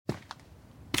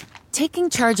Taking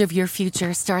charge of your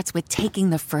future starts with taking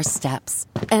the first steps.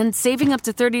 And saving up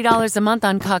to $30 a month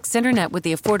on Cox Internet with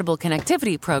the Affordable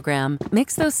Connectivity Program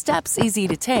makes those steps easy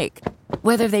to take.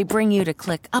 Whether they bring you to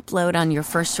click upload on your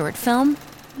first short film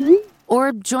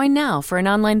or join now for an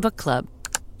online book club.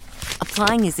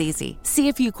 Applying is easy. See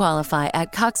if you qualify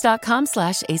at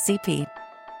cox.com/ACP.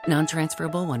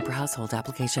 Non-transferable one per household.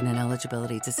 Application and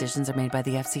eligibility decisions are made by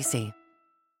the FCC.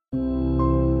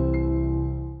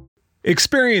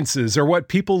 Experiences are what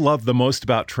people love the most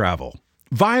about travel.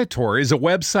 Viator is a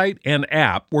website and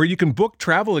app where you can book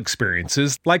travel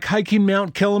experiences like hiking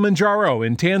Mount Kilimanjaro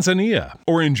in Tanzania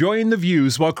or enjoying the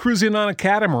views while cruising on a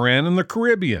catamaran in the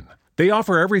Caribbean. They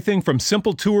offer everything from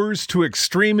simple tours to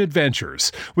extreme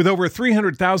adventures. With over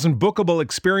 300,000 bookable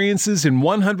experiences in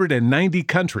 190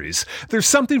 countries, there's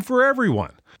something for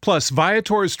everyone. Plus,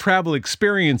 Viator's travel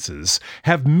experiences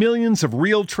have millions of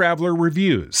real traveler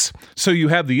reviews, so you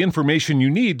have the information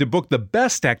you need to book the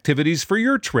best activities for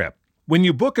your trip. When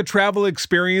you book a travel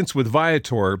experience with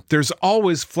Viator, there's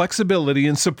always flexibility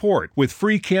and support with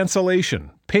free cancellation,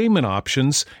 payment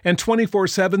options, and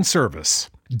 24/7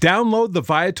 service. Download the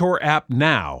Viator app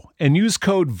now and use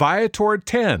code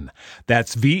Viator10.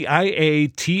 That's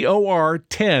Viator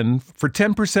 10 for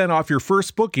 10% off your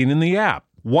first booking in the app.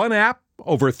 One app,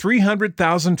 over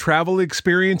 300,000 travel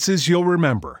experiences you'll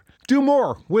remember. Do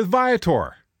more with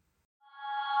Viator.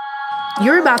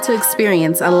 You're about to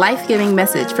experience a life-giving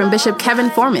message from Bishop Kevin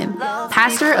Foreman,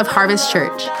 pastor of Harvest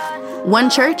Church.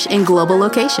 One church in global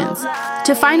locations.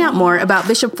 To find out more about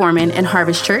Bishop Foreman and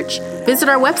Harvest Church, visit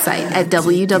our website at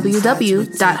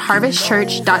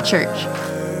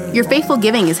www.harvestchurch.church. Your faithful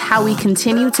giving is how we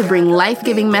continue to bring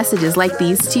life-giving messages like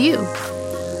these to you.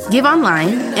 Give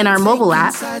online, in our mobile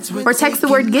app, or text the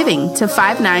word giving to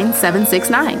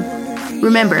 59769.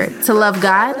 Remember to love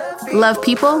God, love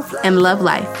people, and love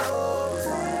life.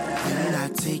 We're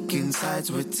not taking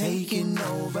sides, we're taking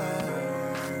over.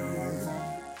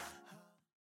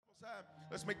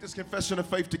 Let's make this confession of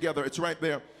faith together. It's right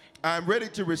there. I'm ready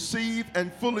to receive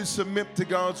and fully submit to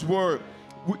God's word,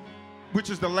 which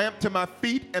is the lamp to my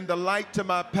feet and the light to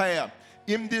my path.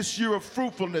 In this year of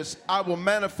fruitfulness, I will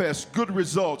manifest good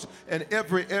results in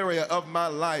every area of my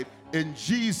life. In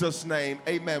Jesus' name,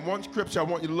 amen. One scripture I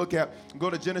want you to look at,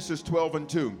 go to Genesis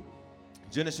 12:2.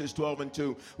 Genesis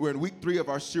 12:2. We're in week 3 of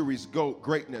our series, G.O.A.T,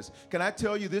 Greatness. Can I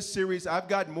tell you this series, I've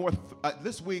got more.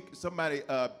 This week, somebody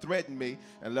threatened me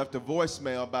and left a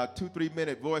voicemail, about 2-3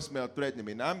 minute voicemail threatening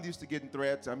me. Now, I'm used to getting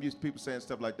threats. I'm used to people saying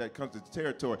stuff like that comes to the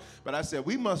territory. But I said,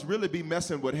 we must really be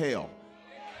messing with hell.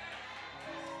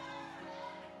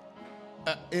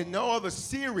 In no other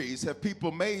series have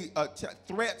people made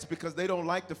threats because they don't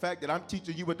like the fact that I'm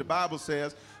teaching you what the Bible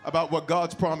says about what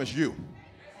God's promised you.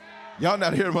 Y'all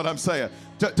not hearing what I'm saying?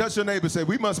 Touch your neighbor and say,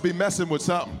 we must be messing with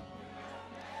something.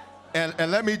 And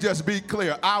let me just be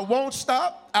clear. I won't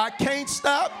stop. I can't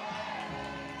stop.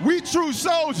 We true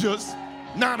soldiers.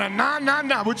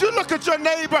 Nah. Would you look at your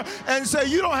neighbor and say,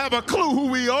 you don't have a clue who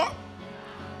we are?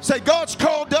 Say, God's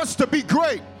called us to be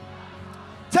great.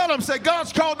 Tell them, say,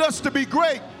 God's called us to be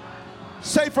great.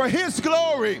 Say, for his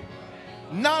glory,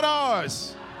 not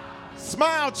ours.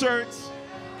 Smile, church.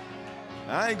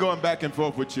 I ain't going back and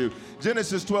forth with you.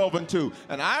 Genesis 12:2.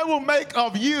 And I will make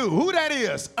of you, who that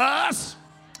is? Us,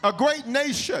 a great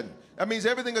nation. That means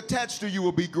everything attached to you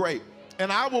will be great.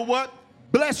 And I will what?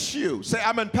 Bless you. Say,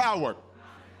 I'm empowered.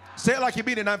 Say it like you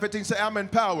mean it, 9:15. Say, I'm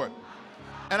empowered.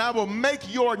 And I will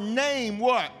make your name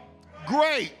what?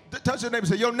 Great. Touch your neighbor and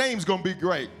say, your name's going to be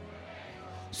great.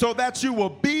 So that you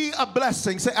will be a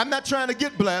blessing. Say, I'm not trying to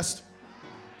get blessed.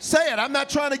 Say it, I'm not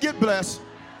trying to get blessed.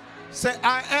 Say,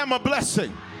 I am a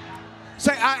blessing.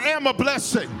 Say, I am a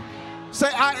blessing.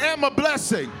 Say, I am a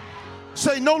blessing.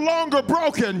 Say, no longer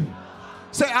broken.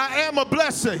 Say, I am a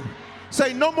blessing.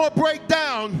 Say, no more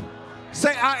breakdown.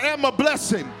 Say, I am a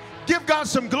blessing. Give God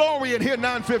some glory in here,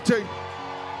 9:15.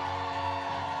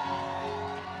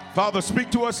 Father, speak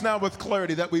to us now with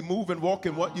clarity that we move and walk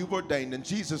in what you've ordained. In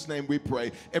Jesus' name we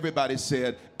pray. Everybody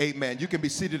said amen. You can be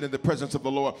seated in the presence of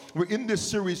the Lord. We're in this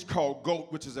series called G.O.A.T,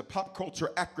 which is a pop culture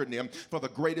acronym for the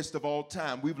greatest of all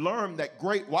time. We've learned that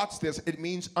great, watch this, it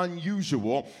means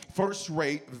unusual, first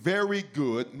rate, very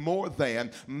good, more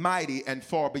than, mighty, and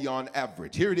far beyond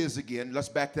average. Here it is again. Let's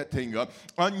back that thing up.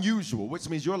 Unusual, which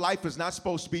means your life is not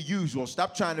supposed to be usual.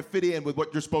 Stop trying to fit in with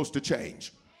what you're supposed to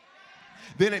change.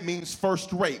 Then it means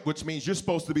first rate, which means you're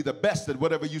supposed to be the best at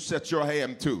whatever you set your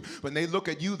hand to. When they look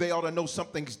at you, they ought to know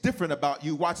something's different about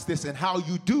you. Watch this, and how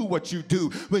you do what you do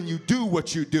when you do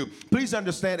what you do. Please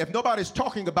understand, if nobody's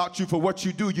talking about you for what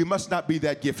you do, you must not be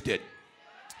that gifted.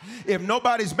 If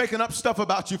nobody's making up stuff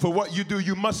about you for what you do,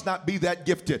 you must not be that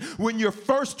gifted. When you're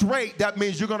first rate, that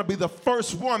means you're going to be the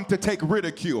first one to take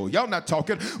ridicule. Y'all not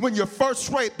talking. When you're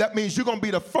first rate, that means you're going to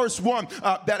be the first one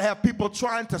that have people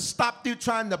trying to stop you,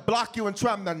 trying to block you, and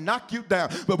trying to knock you down.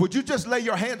 But would you just lay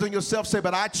your hands on yourself, say,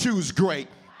 but I choose great.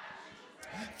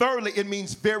 Thirdly, it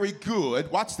means very good.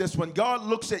 Watch this. When God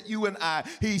looks at you and I,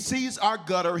 he sees our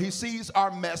gutter, he sees our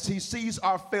mess, he sees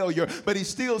our failure, but he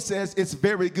still says it's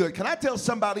very good. Can I tell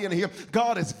somebody in here,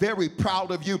 God is very proud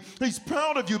of you. He's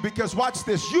proud of you because, watch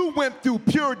this, you went through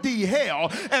pure D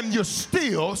hell and you're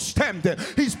still standing.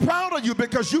 He's proud of you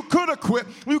because you could have quit.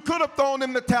 You could have thrown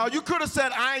in the towel. You could have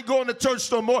said, I ain't going to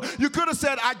church no more. You could have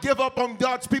said, I give up on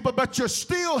God's people, but you're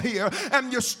still here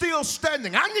and you're still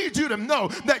standing. I need you to know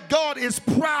that God is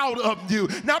proud of you,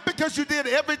 not because you did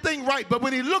everything right, but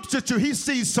when he looks at you, he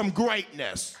sees some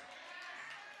greatness.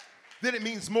 Then it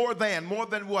means more than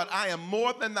what? I am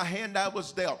more than the hand I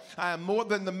was dealt. I am more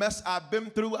than the mess I've been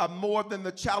through. I'm more than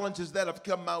the challenges that have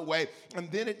come my way.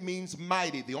 And then it means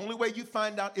mighty. The only way you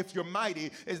find out if you're mighty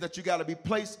is that you got to be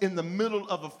placed in the middle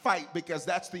of a fight, because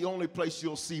that's the only place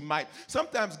you'll see might.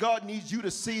 Sometimes God needs you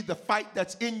to see the fight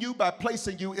that's in you by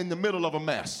placing you in the middle of a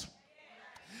mess.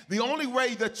 The only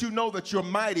way that you know that you're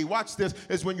mighty, watch this,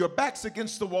 is when your back's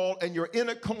against the wall and you're in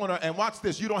a corner, and watch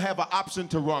this, you don't have an option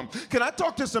to run. Can I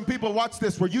talk to some people, watch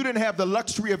this, where you didn't have the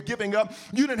luxury of giving up,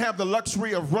 you didn't have the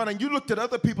luxury of running. You looked at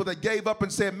other people that gave up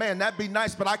and said, man, that'd be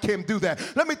nice, but I can't do that.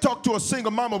 Let me talk to a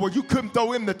single mama where you couldn't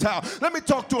throw in the towel. Let me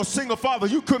talk to a single father,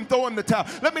 you couldn't throw in the towel.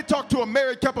 Let me talk to a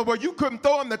married couple where you couldn't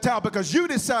throw in the towel because you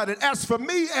decided, as for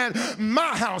me and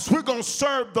my house, we're going to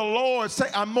serve the Lord. Say,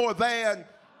 I'm more than.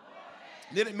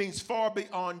 Then it means far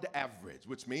beyond average,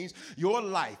 which means your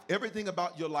life, everything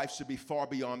about your life should be far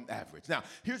beyond average. Now,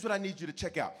 here's what I need you to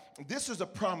check out. This is a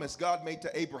promise God made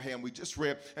to Abraham. We just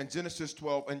read in Genesis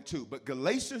 12:2. But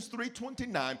Galatians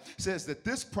 3:29 says that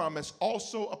this promise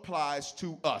also applies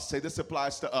to us. Say, this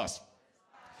applies to us.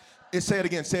 Say it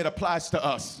again. Say, it applies to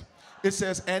us. It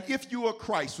says, and if you are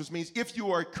Christ, which means if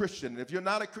you are a Christian, and if you're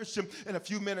not a Christian, in a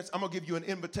few minutes, I'm going to give you an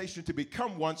invitation to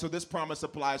become one, so this promise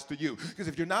applies to you. Because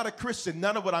if you're not a Christian,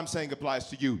 none of what I'm saying applies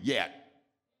to you yet.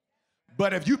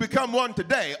 But if you become one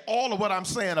today, all of what I'm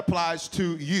saying applies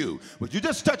to you. Would you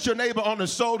just touch your neighbor on the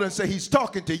shoulder and say, he's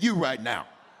talking to you right now?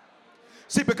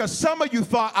 See, because some of you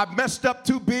thought, I messed up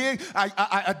too big,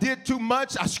 I did too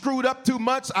much, I screwed up too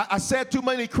much, I said too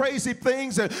many crazy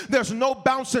things, and there's no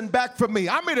bouncing back for me.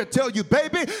 I'm here to tell you,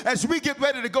 baby, as we get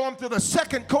ready to go into the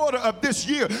second quarter of this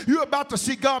year, you're about to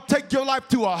see God take your life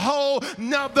to a whole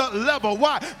nother level.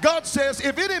 Why? God says,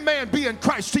 if any man be in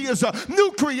Christ, he is a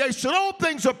new creation. All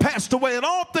things are passed away, and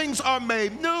all things are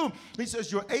made new. He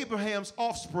says, you're Abraham's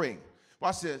offspring.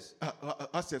 Watch this.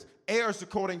 Heirs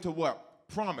according to what?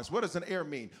 Promise. What does an heir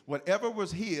mean? Whatever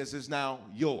was his is now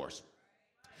yours.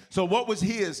 So what was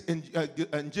his in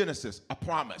Genesis? A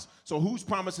promise. So whose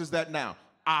promise is that now?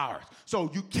 Ours.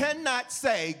 So you cannot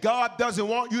say God doesn't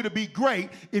want you to be great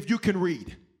if you can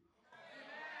read.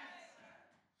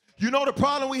 You know the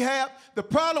problem we have? The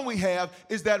problem we have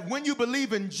is that when you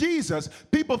believe in Jesus,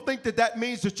 people think that that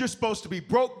means that you're supposed to be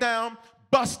broke down,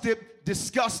 busted,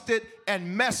 disgusted,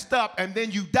 and messed up, and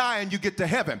then you die and you get to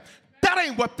heaven. That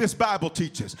ain't what this Bible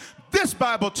teaches. This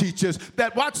Bible teaches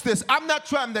that, watch this, I'm not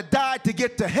trying to die to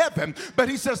get to heaven, but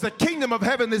he says the kingdom of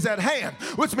heaven is at hand,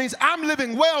 which means I'm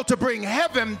living well to bring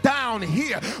heaven down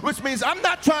here, which means I'm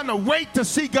not trying to wait to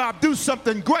see God do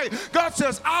something great. God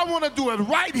says, I want to do it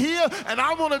right here, and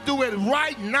I want to do it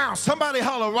right now. Somebody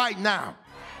holler right now.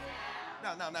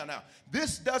 Now.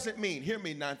 This doesn't mean, hear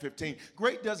me, 915,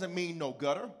 great doesn't mean no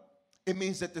gutter. It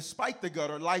means that despite the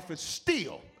gutter, life is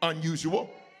still unusual.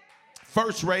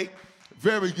 First rate,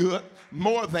 very good,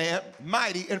 more than,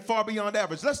 mighty, and far beyond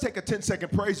average. Let's take a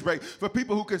 10-second praise break for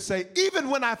people who can say, even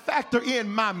when I factor in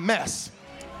my mess,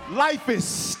 life is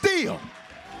still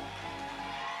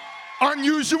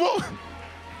unusual.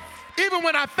 Even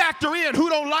when I factor in who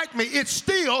don't like me, it's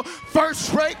still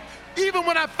first rate. Even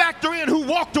when I factor in who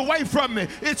walked away from me,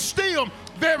 it's still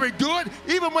very good.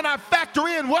 Even when I factor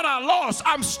in what I lost,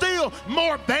 I'm still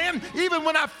more than. Even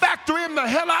when I factor in the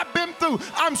hell I've been through,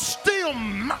 I'm still.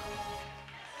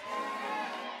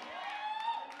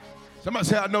 Somebody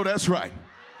say, I know that's right.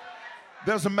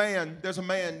 There's a man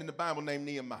in the Bible named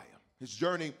Nehemiah. His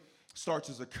journey starts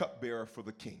as a cupbearer for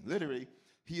the king. Literally,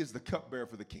 he is the cupbearer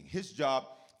for the king. His job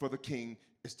for the king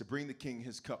is to bring the king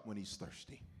his cup when he's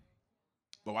thirsty.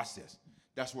 But watch this.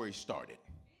 That's where he started.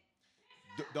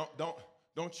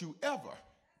 Don't you ever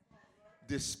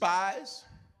despise,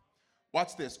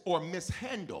 watch this, or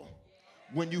mishandle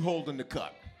when you holding the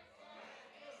cup.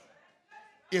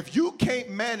 If you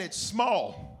can't manage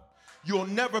small, you'll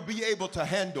never be able to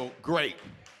handle great.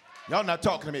 Y'all not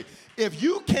talking to me. If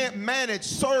you can't manage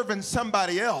serving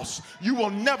somebody else, you will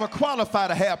never qualify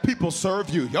to have people serve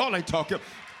you. Y'all ain't talking.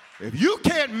 If you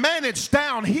can't manage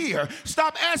down here,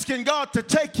 stop asking God to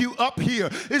take you up here.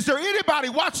 Is there anybody,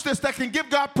 watch this, that can give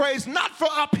God praise not for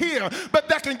up here, but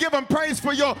that can give him praise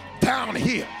for your down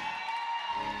here?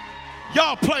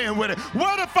 Y'all playing with it.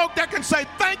 What are the folk that can say,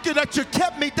 thank you that you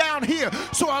kept me down here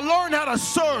so I learned how to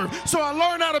serve, so I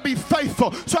learned how to be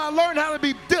faithful, so I learned how to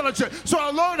be diligent, so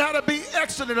I learned how to be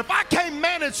excellent. If I can't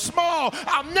manage small,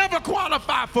 I'll never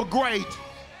qualify for great.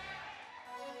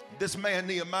 This man,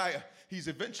 Nehemiah, he's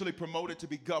eventually promoted to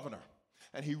be governor,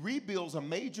 and he rebuilds a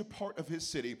major part of his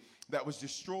city that was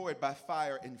destroyed by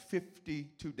fire in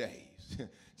 52 days.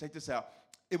 Check this out.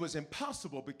 It was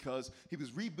impossible because he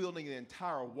was rebuilding an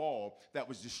entire wall that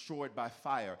was destroyed by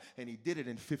fire, and he did it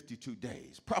in 52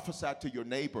 days. Prophesy to your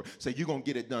neighbor. Say, you're going to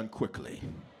get it done quickly.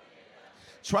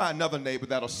 Try another neighbor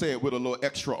that'll say it with a little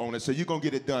extra on it. So you're going to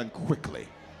get it done quickly.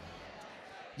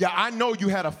 Yeah, I know you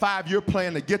had a 5-year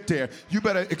plan to get there. You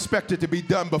better expect it to be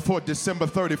done before December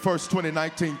 31st,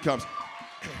 2019 comes.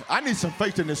 I need some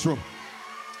faith in this room.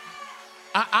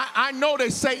 I know they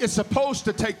say it's supposed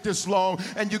to take this long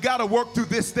and you got to work through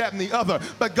this, that, and the other.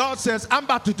 But God says, I'm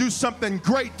about to do something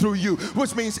great through you,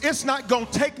 which means it's not going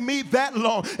to take me that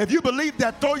long. If you believe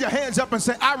that, throw your hands up and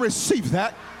say, I receive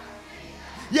that.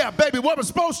 Yeah, baby, what was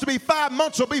supposed to be 5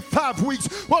 months will be 5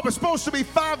 weeks. What was supposed to be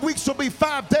 5 weeks will be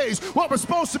 5 days. What was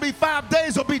supposed to be 5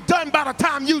 days will be done by the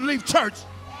time you leave church.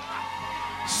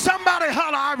 Somebody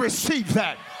holler, I receive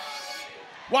that.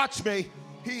 Watch me.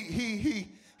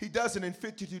 He does it in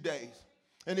 52 days.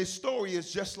 And his story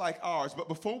is just like ours. But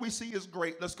before we see his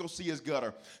great, let's go see his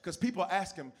gutter. Because people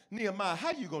ask him, Nehemiah, how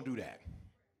you going to do that?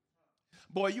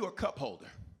 Boy, you a cup holder.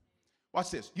 Watch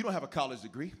this. You don't have a college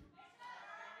degree.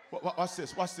 Watch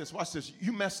this, watch this, watch this.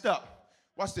 You messed up.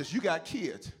 Watch this. You got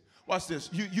kids. Watch this.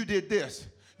 You did this.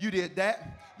 You did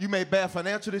that. You made bad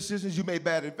financial decisions. You made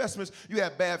bad investments. You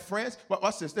had bad friends.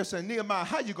 Watch this. They're saying, Nehemiah,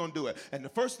 how you going to do it? And the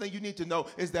first thing you need to know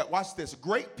is that, watch this,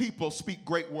 great people speak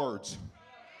great words.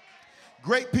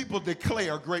 Great people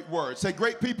declare great words. Say,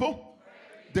 great people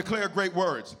declare great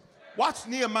words. Watch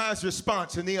Nehemiah's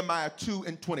response in Nehemiah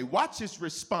 2:20. Watch his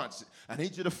response. I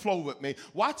need you to flow with me.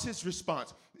 Watch his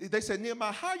response. They said,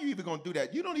 Nehemiah, how are you even going to do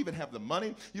that? You don't even have the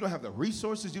money. You don't have the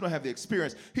resources. You don't have the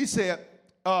experience. He said,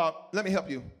 let me help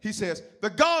you. He says, the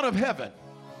God of heaven,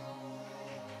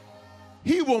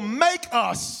 he will make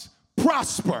us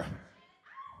prosper.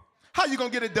 How you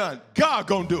going to get it done? God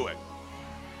going to do it.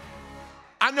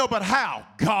 I know, but how?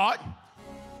 God.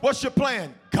 What's your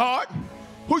plan? God.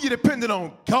 Who you dependent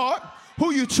on? God.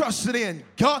 Who you trusted in?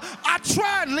 God. I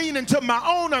tried leaning to my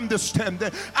own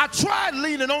understanding. I tried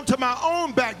leaning onto my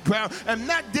own background, and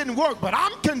that didn't work. But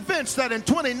I'm convinced that in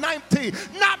 2019,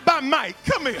 not by might,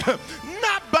 come here,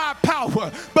 not by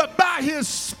power, but by his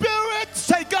spirit,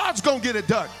 say God's going to get it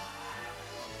done.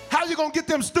 How you going to get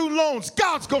them student loans?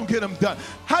 God's going to get them done.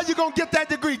 How you going to get that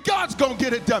degree? God's going to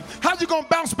get it done. How you going to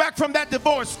bounce back from that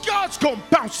divorce? God's going to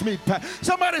bounce me back.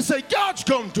 Somebody say, God's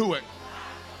going to do it.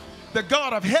 The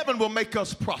God of heaven will make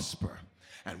us prosper,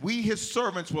 and we, his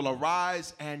servants, will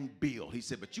arise and build. He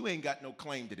said, but you ain't got no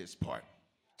claim to this part.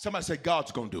 Somebody say,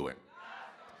 God's going to do it.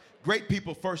 Great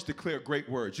people first declare great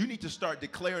words. You need to start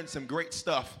declaring some great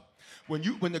stuff. When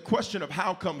the question of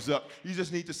how comes up, you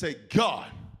just need to say, God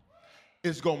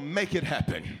is going to make it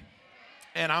happen,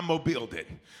 and I'm going to build it.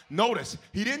 Notice,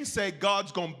 he didn't say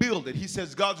God's going to build it. He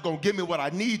says God's going to give me what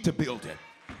I need to build it.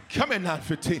 Come in,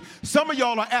 9:15. Some of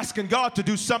y'all are asking God to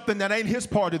do something that ain't his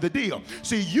part of the deal.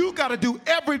 See, you got to do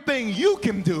everything you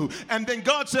can do, and then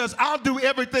God says, I'll do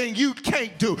everything you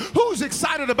can't do. Who's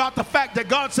excited about the fact that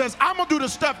God says, I'm going to do the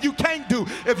stuff you can't do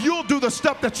if you'll do the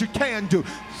stuff that you can do?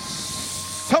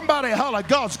 Somebody holler,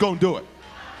 God's going to do it.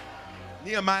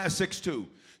 Nehemiah 6:2.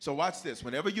 So watch this.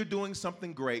 Whenever you're doing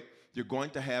something great, you're going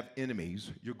to have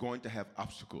enemies. You're going to have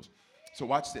obstacles. So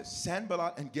watch this.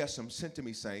 Sanballat and Geshem sent to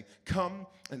me saying, come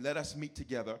and let us meet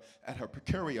together at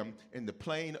Herculaneum in the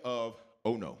plain of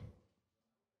Ono.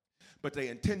 But they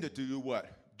intended to do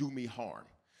what? Do me harm.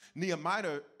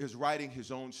 Nehemiah is writing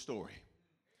his own story,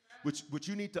 which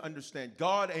you need to understand.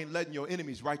 God ain't letting your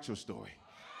enemies write your story.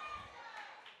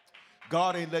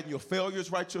 God ain't letting your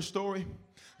failures write your story.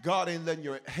 God ain't letting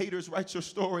your haters write your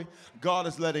story. God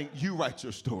is letting you write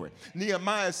your story.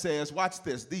 Nehemiah says, watch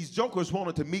this. These jokers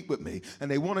wanted to meet with me, and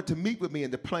they wanted to meet with me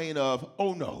in the plain of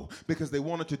Ono because they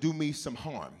wanted to do me some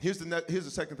harm. Here's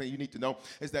the second thing you need to know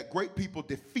is that great people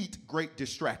defeat great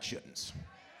distractions.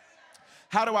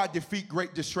 How do I defeat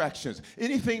great distractions?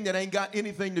 Anything that ain't got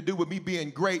anything to do with me being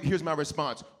great, here's my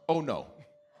response. Oh, no.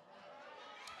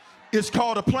 is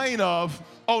called a plane of,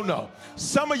 oh no.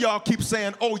 Some of y'all keep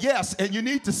saying, oh yes, and you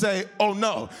need to say, oh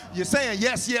no. You're saying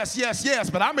yes, yes, yes, yes,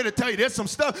 but I'm going to tell you there's some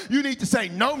stuff you need to say,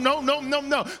 no, no, no, no,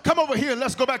 no. Come over here and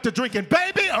let's go back to drinking.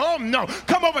 Baby, oh no.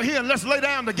 Come over here and let's lay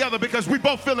down together because we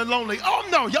both feeling lonely. Oh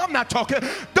no, y'all not talking.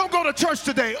 Don't go to church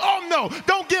today. Oh no.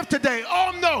 Don't give today.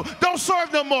 Oh no. Don't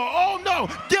serve no more. Oh no.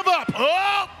 Give up.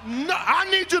 Oh no. I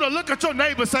need you to look at your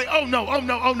neighbor and say, oh no, oh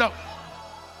no, oh no.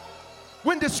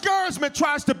 When discouragement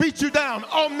tries to beat you down,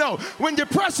 oh no. When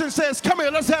depression says, come here,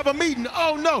 let's have a meeting,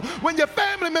 oh no. When your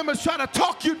family members try to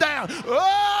talk you down,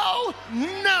 oh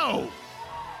no.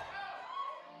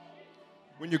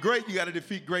 When you're great, you got to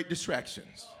defeat great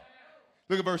distractions.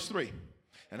 Look at verse 3.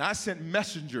 And I sent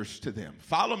messengers to them.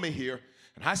 Follow me here.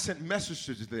 And I sent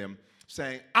messengers to them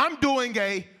saying, I'm doing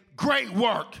a great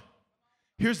work.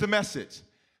 Here's the message.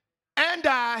 And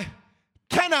I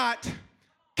cannot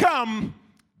come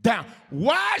down.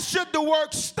 Why should the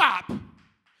work stop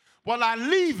while I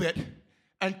leave it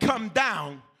and come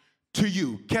down to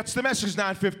you? Catch the message,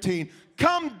 9:15.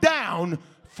 Come down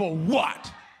for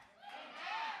what?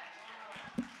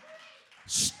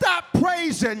 Stop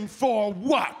praising for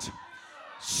what?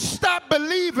 Stop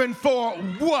believing for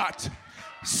what?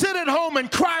 Sit at home and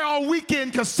cry all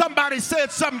weekend because somebody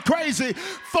said something crazy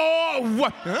for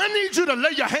what? I need you to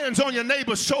lay your hands on your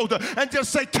neighbor's shoulder and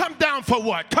just say, come down for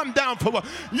what? Come down for what?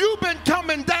 You've been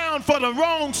coming down for the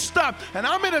wrong stuff. And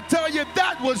I'm going to tell you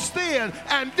that was then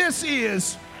and this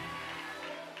is.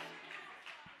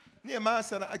 Nehemiah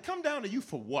said, I come down to you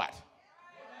for what?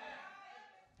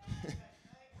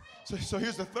 So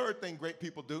here's the third thing great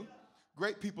people do.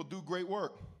 Great people do great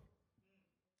work.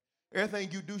 Everything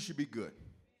you do should be good.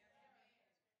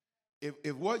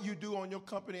 If what you do on your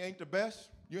company ain't the best,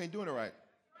 you ain't doing it right.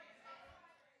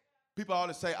 People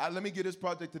always say, let me get this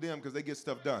project to them because they get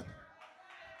stuff done.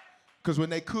 Because when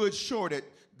they could short it,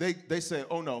 they say,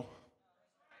 oh no,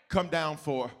 come down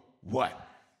for what?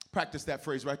 Practice that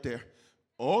phrase right there.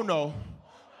 Oh no,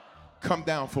 come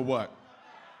down for what?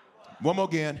 One more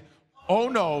again. Oh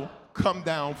no, come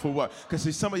down for what? Because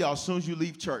see, some of y'all, as soon as you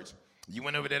leave church, you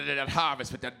went over there to that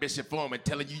harvest with that Bishop Foreman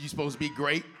telling you you're supposed to be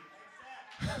great.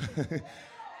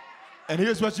 And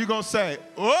here's what you're going to say.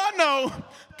 Oh, no,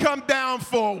 come down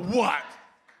for what?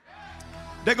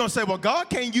 They're going to say, well, God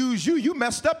can't use you. You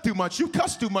messed up too much. You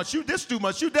cussed too much. You this too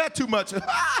much. You that too much.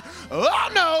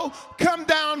 Oh, no, come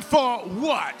down for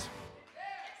what?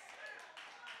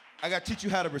 I got to teach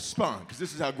you how to respond because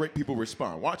this is how great people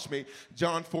respond. Watch me.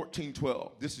 John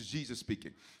 14:12. This is Jesus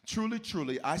speaking. Truly,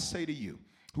 truly, I say to you,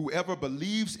 whoever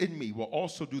believes in me will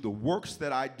also do the works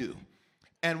that I do.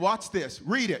 And watch this.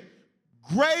 Read it.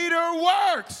 Greater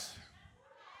works.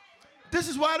 This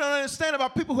is why I don't understand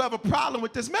about people who have a problem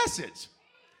with this message.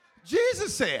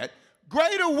 Jesus said,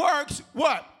 greater works,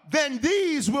 what? Than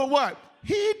these will what?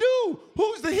 He do.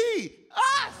 Who's the he?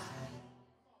 Us.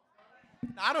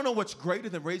 Now, I don't know what's greater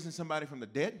than raising somebody from the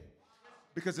dead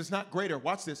because it's not greater.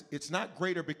 Watch this. It's not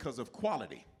greater because of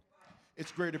quality.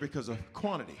 It's greater because of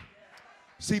quantity.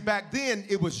 See, back then,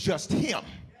 it was just him.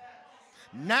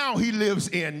 Now he lives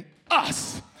in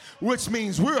us, which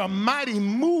means we're a mighty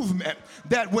movement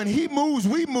that when he moves,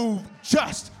 we move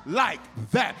just like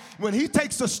that. When he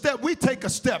takes a step, we take a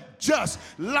step just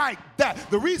like that.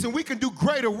 The reason we can do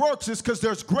greater works is because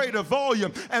there's greater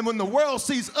volume. And when the world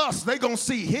sees us, they're going to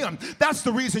see him. That's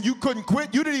the reason you couldn't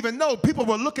quit. You didn't even know people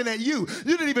were looking at you.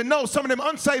 You didn't even know some of them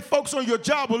unsaved folks on your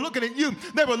job were looking at you.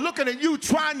 They were looking at you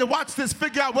trying to watch this,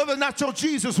 figure out whether or not your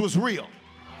Jesus was real.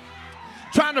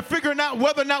 Trying to figure out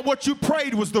whether or not what you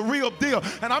prayed was the real deal.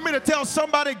 And I'm going to tell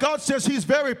somebody, God says he's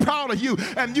very proud of you.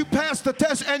 And you passed the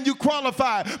test and you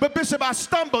qualified. But Bishop, I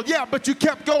stumbled. Yeah, but you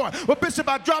kept going. Well, Bishop,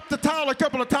 I dropped the towel a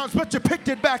couple of times, but you picked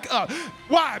it back up.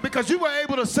 Why? Because you were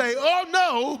able to say, oh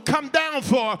no, come down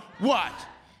for what?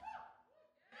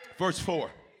 Verse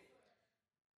 4.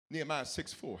 Nehemiah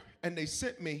 6:4. And they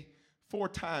sent me 4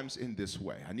 times in this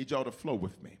way. I need y'all to flow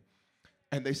with me.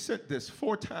 And they sent this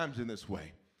 4 times in this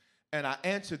way. And I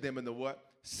answered them in the what?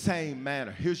 Same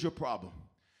manner. Here's your problem.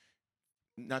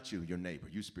 Not you, your neighbor.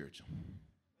 You spiritual.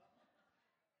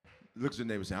 Look at your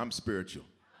neighbor and say, I'm spiritual.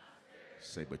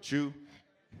 Say, but you.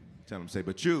 Tell them, say,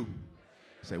 but you.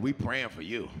 Say, we praying for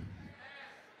you.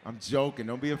 I'm joking.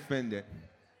 Don't be offended.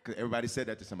 Because everybody said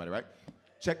that to somebody, right?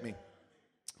 Check me.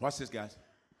 Watch this, guys.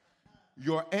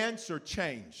 Your answer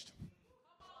changed.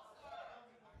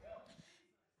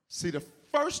 See, the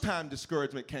first time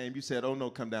discouragement came, you said, oh no,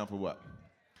 come down for what?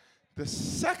 The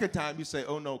second time you say,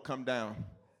 oh no, come down.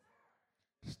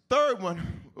 Third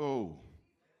one, oh.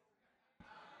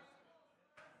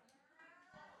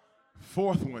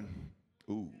 Fourth one,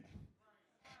 ooh.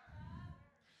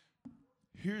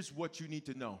 Here's what you need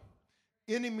to know.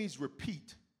 Enemies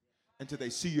repeat until they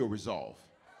see your resolve.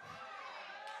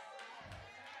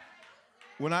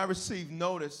 When I received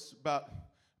notice about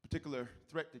a particular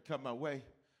threat that come my way,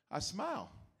 I smiled.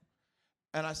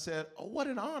 And I said, oh, what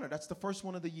an honor. That's the first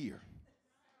one of the year.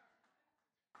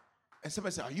 And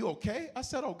somebody said, are you okay? I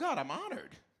said, oh, God, I'm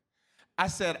honored. I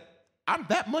said, I'm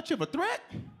that much of a threat?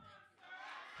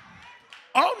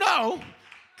 Oh, no.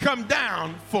 Come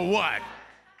down for what?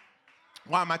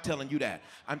 Why am I telling you that?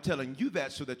 I'm telling you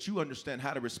that so that you understand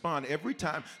how to respond every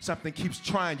time something keeps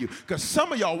trying you. Because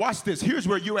some of y'all, watch this. Here's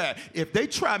where you're at. If they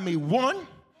try me one,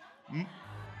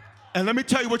 and let me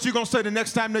tell you what you're going to say the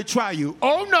next time they try you.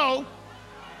 Oh, no.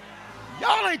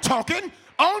 Y'all ain't talking.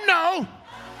 Oh, no.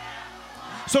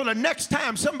 So the next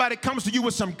time somebody comes to you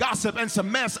with some gossip and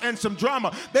some mess and some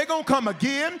drama, they're going to come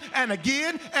again and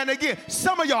again and again.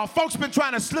 Some of y'all folks been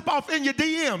trying to slip off in your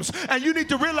DMs, and you need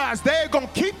to realize they're going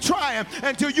to keep trying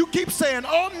until you keep saying,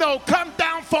 oh, no, come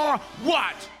down for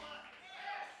what?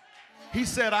 He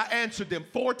said, I answered them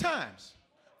 4 times.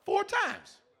 4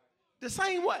 times. The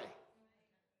same way.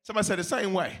 Somebody said the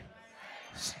same way.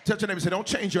 Touch your neighbor and say, don't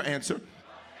change your answer.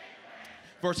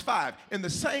 Verse 5, in the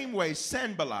Same way,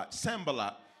 Sanballat,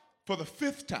 for the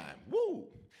 5th time,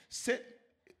 sent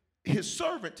his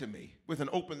servant to me with an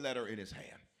open letter in his hand.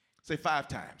 Say 5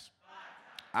 times.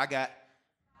 I got,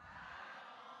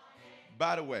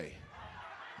 by the way,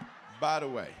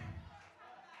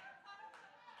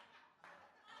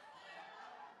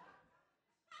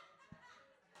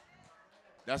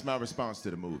 that's my response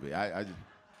to the movie.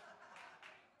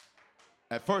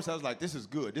 At first, I was like, this is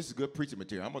good. This is good preaching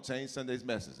material. I'm going to change Sunday's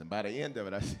message. And by the end of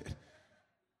it, I said,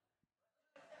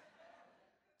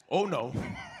 oh, no.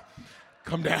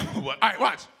 Come down. All right,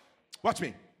 watch. Watch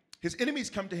me. His enemies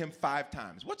come to him 5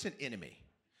 times. What's an enemy?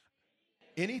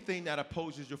 Anything that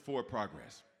opposes your forward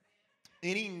progress.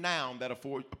 Any noun that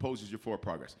opposes your forward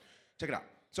progress. Check it out.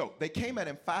 So they came at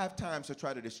him 5 times to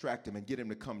try to distract him and get him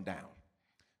to come down.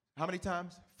 How many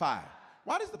times? 5.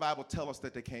 Why does the Bible tell us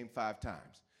that they came 5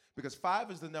 times? Because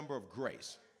 5 is the number of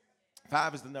grace.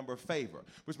 5 is the number of favor,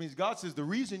 which means God says the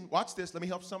reason, watch this, let me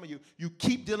help some of you, you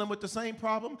keep dealing with the same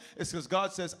problem, is because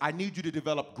God says, I need you to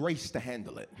develop grace to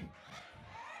handle it.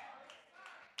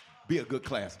 Be a good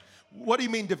class. What do you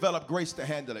mean develop grace to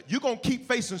handle it? You're going to keep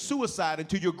facing suicide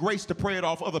until you're grace to pray it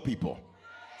off other people.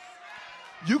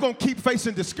 You're going to keep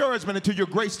facing discouragement until you're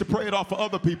grace to pray it off for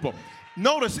other people.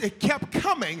 Notice it kept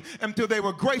coming until they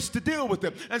were graced to deal with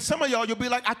it. And some of y'all, you'll be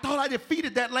like, I thought I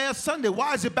defeated that last Sunday.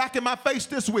 Why is it back in my face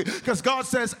this week? Because God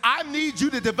says, I need you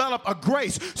to develop a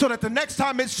grace so that the next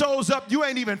time it shows up, you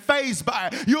ain't even fazed by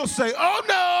it. You'll say, oh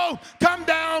no, come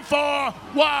down for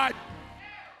what?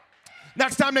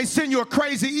 Next time they send you a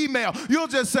crazy email, you'll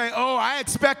just say, oh, I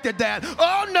expected that.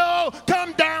 Oh no,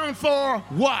 come down for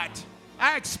what?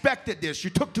 I expected this.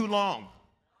 You took too long.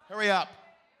 Hurry up.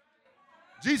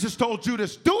 Jesus told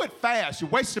Judas, do it fast. You're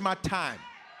wasting my time.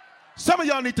 Some of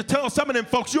y'all need to tell some of them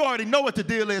folks, you already know what the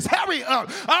deal is. Hurry up.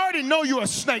 I already know you're a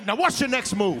snake. Now, what's your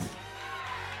next move?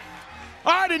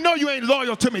 I already know you ain't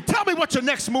loyal to me. Tell me what your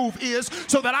next move is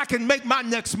so that I can make my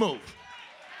next move.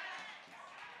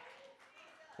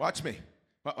 Watch me.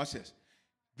 Watch this.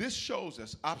 This shows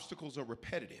us obstacles are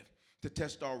repetitive to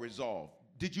test our resolve.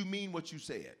 Did you mean what you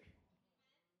said?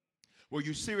 Were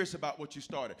you serious about what you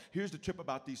started? Here's the trip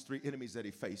about these 3 enemies that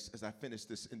he faced as I finish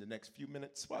this in the next few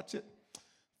minutes. Watch it.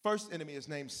 First enemy is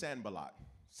named Sanballat.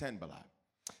 Sanballat.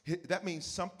 That means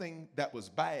something that was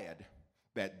bad,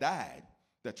 that died,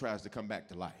 that tries to come back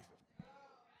to life.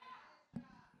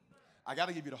 I got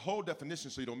to give you the whole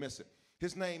definition so you don't miss it.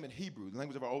 His name in Hebrew, the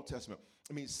language of our Old Testament,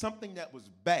 it means something that was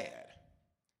bad,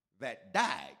 that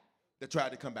died, that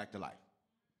tried to come back to life.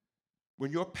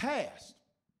 When your past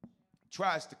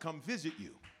tries to come visit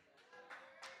you,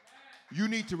 you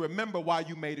need to remember why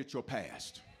you made it your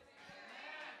past.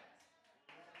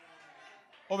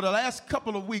 Over the last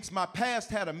couple of weeks, my past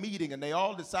had a meeting and they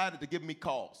all decided to give me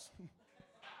calls.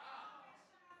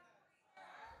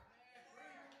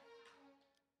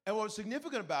 And what's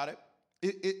significant about it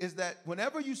is that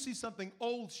whenever you see something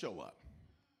old show up,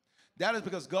 that is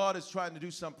because God is trying to do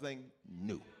something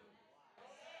new.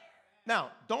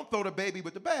 Now, don't throw the baby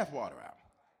with the bathwater out.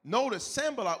 Notice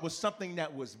Sanballat was something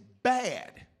that was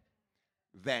bad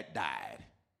that died,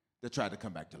 that tried to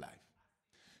come back to life.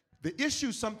 The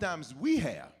issue sometimes we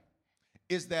have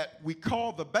is that we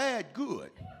call the bad good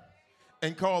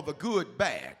and call the good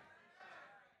bad.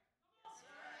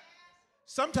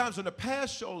 Sometimes when the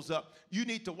past shows up, you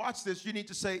need to watch this. You need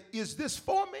to say, is this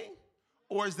for me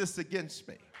or is this against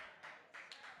me?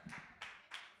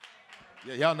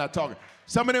 Yeah, y'all not talking.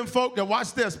 Some of them folk that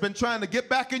watch this been trying to get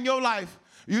back in your life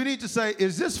You need to say,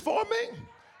 is this for me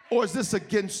or is this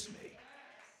against me?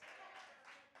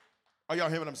 Are y'all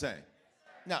hearing what I'm saying?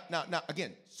 Now,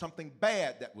 again, something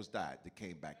bad that was died that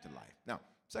came back to life. Now,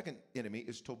 second enemy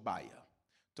is Tobiah.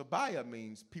 Tobiah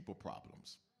means people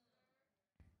problems.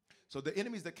 So the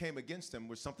enemies that came against him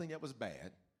were something that was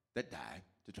bad that died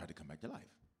to try to come back to life.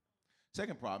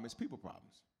 Second problem is people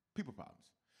problems. People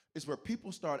problems. It's where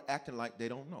people start acting like they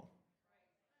don't know.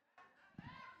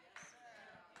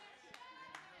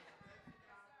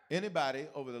 Anybody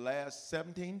over the last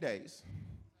 17 days,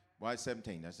 why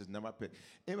 17? That's just number I picked.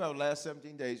 Anybody over the last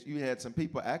 17 days, you had some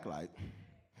people act like,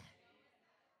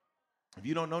 if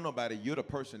you don't know nobody, you're the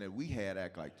person that we had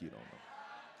act like you don't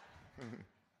know.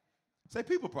 Say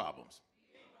people problems.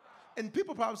 And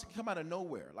people problems can come out of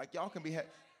nowhere. Like y'all can be,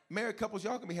 married couples,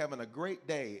 y'all can be having a great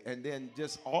day, and then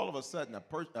just all of a sudden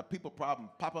a people problem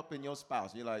pop up in your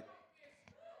spouse. And you're like,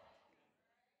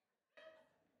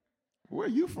 where are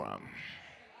you from?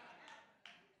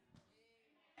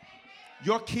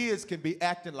 Your kids can be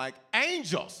acting like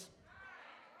angels.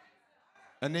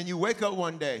 And then you wake up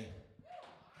one day,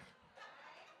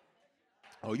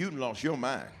 oh, you done lost your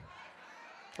mind.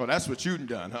 Oh, that's what you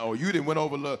done. Oh, you done went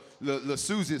over La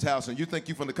Susie's house and you think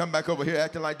you finna come back over here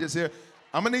acting like this here?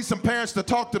 I'm gonna need some parents to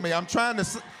talk to me. I'm trying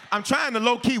to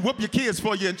low-key whoop your kids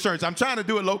for you in church. I'm trying to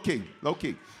do it low-key.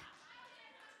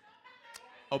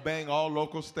 Obeying all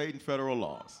local, state, and federal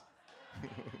laws.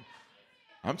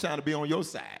 I'm trying to be on your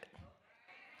side.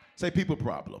 Say people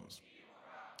problems.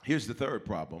 Here's the third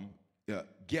problem,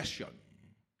 G.O.A.T.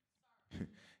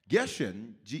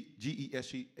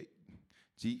 G.O.A.T,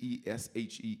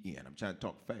 G-E-S-H-E-N. I'm trying to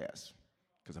talk fast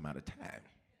because I'm out of time.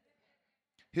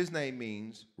 His name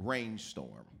means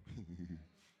rainstorm.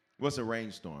 What's a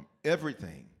rainstorm?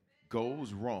 Everything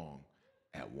goes wrong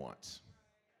at once.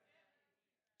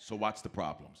 So watch the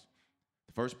problems.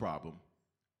 The first problem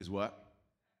is what?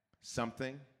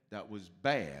 Something that was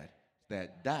bad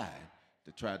that died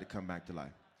that tried to come back to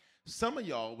life. Some of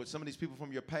y'all, with some of these people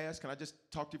from your past, can I just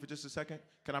talk to you for just a second?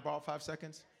 Can I borrow 5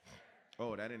 seconds?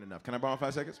 Oh, that ain't enough. Can I borrow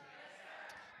 5 seconds?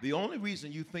 The only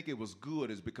reason you think it was good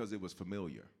is because it was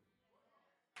familiar.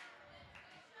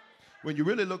 When you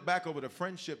really look back over the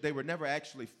friendship, they were never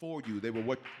actually for you. They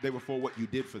were for what you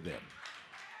did for them.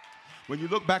 When you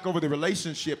look back over the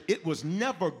relationship, it was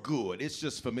never good. It's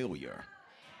just familiar.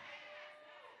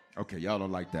 Okay, y'all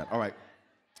don't like that. All right.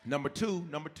 Number two,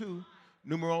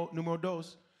 numero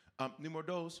dos. Numero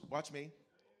dos, watch me.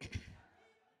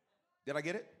 Did I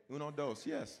get it? Uno, dos,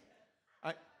 yes.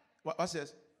 Watch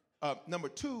this. Number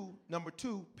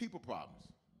two, people problems.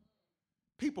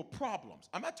 People problems.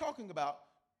 I'm not talking about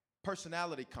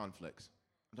personality conflicts.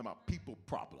 I'm talking about people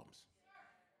problems.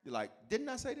 You're like, didn't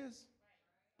I say this?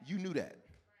 You knew that.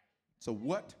 So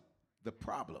what the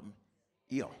problem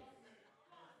is?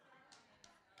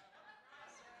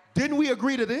 Didn't we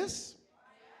agree to this?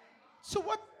 So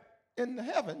what in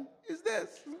heaven is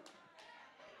this?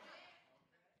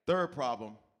 Third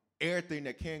problem, everything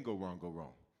that can go wrong, go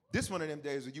wrong. This one of them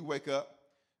days when you wake up,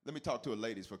 let me talk to the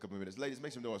ladies for a couple of minutes. Ladies,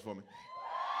 make some noise for me.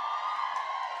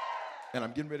 And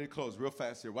I'm getting ready to close real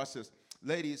fast here. Watch this.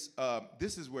 Ladies,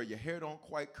 this is where your hair don't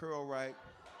quite curl right.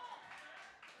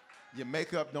 Your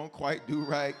makeup don't quite do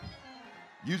right.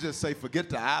 You just say, forget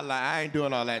the eyeliner. I ain't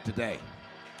doing all that today.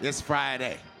 It's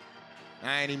Friday.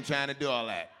 I ain't even trying to do all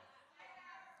that.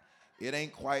 It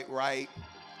ain't quite right.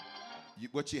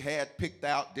 What you had picked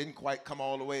out didn't quite come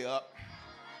all the way up.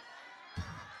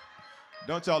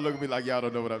 Don't y'all look at me like y'all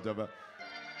don't know what I'm talking about.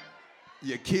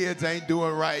 Your kids ain't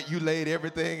doing right. You laid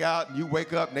everything out and you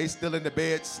wake up and they still in the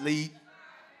bed sleep.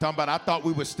 Talking about, I thought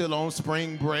we were still on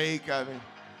spring break. I mean,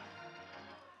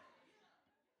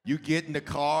 you get in the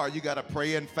car, you got to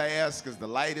pray and fast because the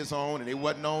light is on and it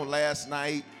wasn't on last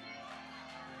night.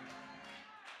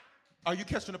 Are you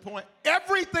catching the point?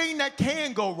 Everything that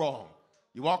can go wrong.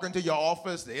 You walk into your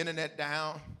office, the internet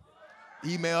down,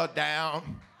 email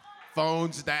down,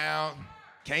 phones down,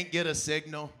 can't get a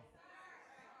signal.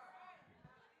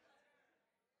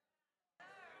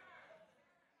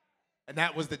 And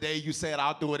that was the day you said,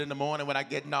 I'll do it in the morning when I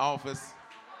get in the office.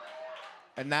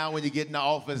 And now when you get in the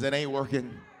office, it ain't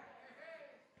working.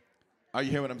 Are you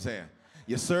hearing what I'm saying?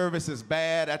 Your service is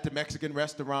bad at the Mexican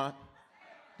restaurant.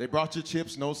 They brought you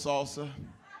chips, no salsa.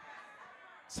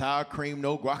 Sour cream,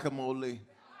 no guacamole.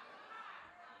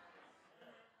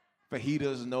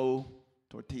 Fajitas, no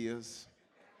tortillas.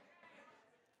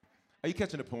 Are you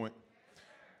catching the point?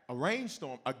 A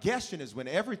rainstorm, a G.O.A.T is when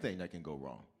everything that can go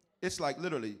wrong. It's like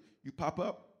literally, you pop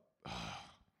up,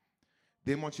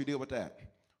 then once you deal with that,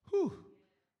 whew,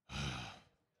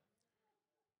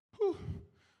 whew,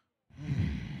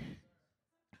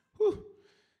 whew,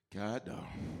 God, dog.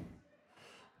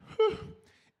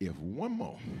 If one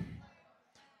more,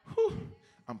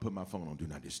 I'm putting my phone on Do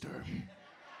Not Disturb.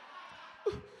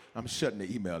 I'm shutting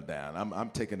the email down. I'm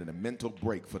taking a mental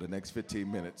break for the next 15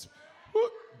 minutes.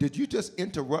 Did you just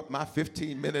interrupt my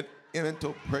 15-minute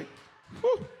mental break?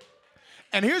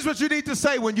 And here's what you need to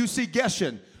say when you see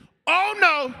Geshen. Oh,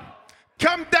 no.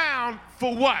 Come down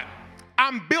for what?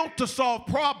 I'm built to solve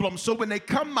problems, so when they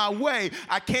come my way,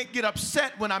 I can't get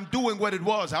upset when I'm doing what it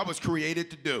was I was created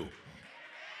to do.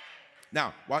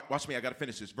 Now, watch me. I got to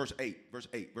finish this. Verse 8.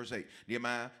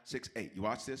 Nehemiah 6:8. You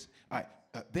watch this? All right.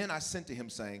 Then I sent to him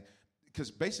saying,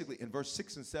 because basically in verse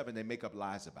 6 and 7, they make up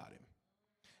lies about him.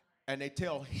 And they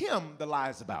tell him the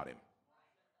lies about him.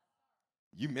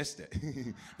 You missed it.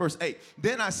 Verse 8.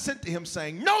 Then I sent to him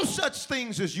saying, no such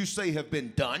things as you say have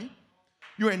been done.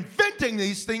 You're inventing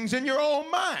these things in your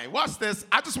own mind. Watch this.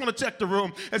 I just want to check the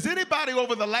room. Has anybody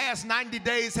over the last 90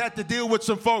 days had to deal with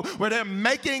some folk where they're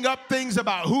making up things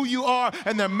about who you are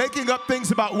and they're making up things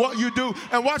about what you do?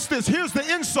 And watch this. Here's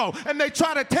the insult. And they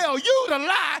try to tell you the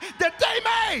lie that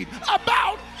they made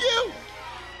about you.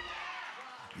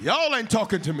 Y'all ain't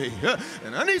talking to me.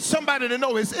 And I need somebody to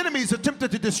know his enemies attempted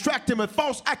to distract him with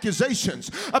false accusations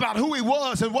about who he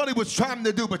was and what he was trying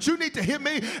to do. But you need to hear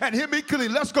me and hear me clearly.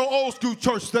 Let's go old school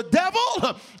church. The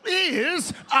devil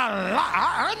is a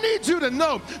lie. I need you to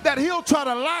know that he'll try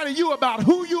to lie to you about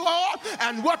who you are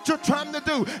and what you're trying to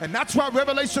do. And that's why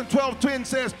Revelation 12:10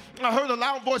 says, I heard a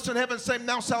loud voice in heaven saying,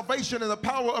 now salvation and the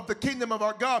power of the kingdom of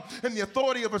our God and the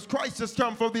authority of his Christ has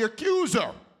come, for the accuser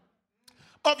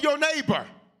of your neighbor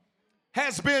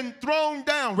has been thrown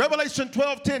down. Revelation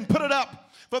 12:10, put it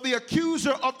up. For the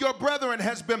accuser of your brethren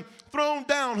has been thrown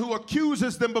down, who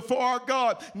accuses them before our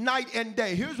God night and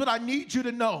day. Here's what I need you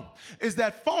to know, is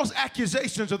that false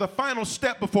accusations are the final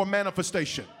step before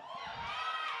manifestation.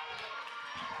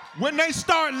 When they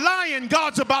start lying,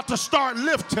 God's about to start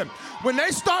lifting. When they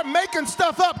start making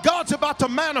stuff up, God's about to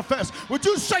manifest. Would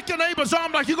you shake your neighbor's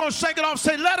arm like you're going to shake it off?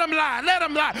 Say, let him lie, let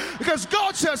him lie. Because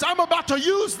God says, I'm about to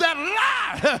use that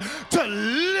lie to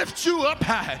lift you up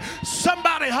high.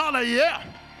 Somebody holler, yeah.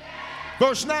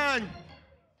 Verse 9,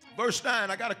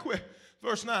 I got to quit.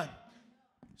 Verse 9.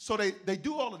 So they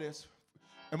do all of this.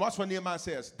 And watch what Nehemiah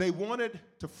says. They wanted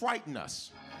to frighten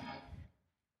us,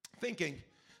 thinking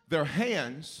their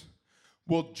hands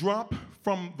will drop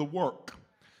from the work.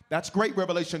 That's great,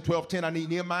 Revelation 12:10. I need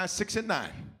Nehemiah 6 and 9.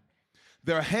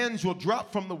 Their hands will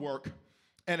drop from the work,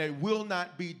 and it will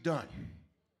not be done.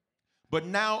 But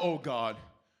now, O God,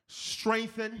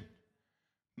 strengthen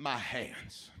my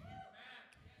hands.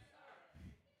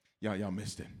 Y'all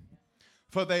missed it.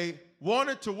 For they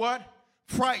wanted to what?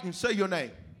 Frighten. Say your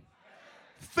name.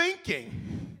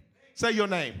 Thinking. Say your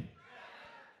name.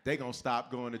 They're going to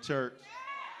stop going to church.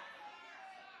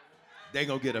 They're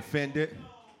going to get offended.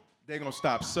 They're going to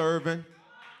stop serving.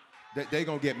 They're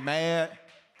going to get mad.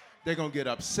 They're going to get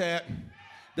upset.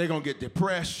 They're going to get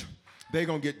depressed. They're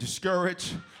going to get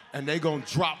discouraged. And they're going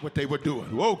to drop what they were doing.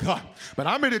 Oh, God. But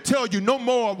I'm here to tell you, no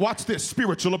more, watch this,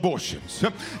 spiritual abortions.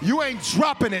 You ain't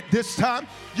dropping it this time.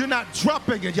 You're not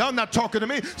dropping it. Y'all not talking to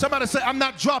me. Somebody say, I'm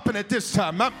not dropping it this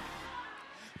time.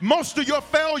 Most of your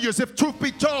failures, if truth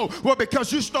be told, were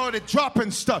because you started dropping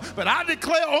stuff. But I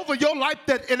declare over your life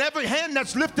that in every hand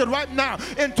that's lifted right now,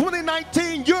 in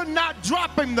 2019, you're not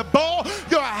dropping the ball.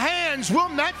 Your hands will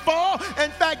not fall.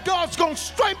 In fact, God's going to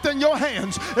strengthen your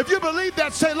hands. If you believe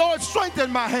that, say, Lord,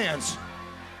 strengthen my hands.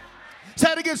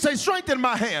 Say it again, say, strengthen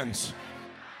my hands.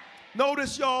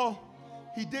 Notice, y'all,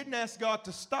 he didn't ask God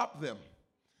to stop them.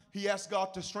 He asked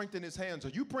God to strengthen his hands. Are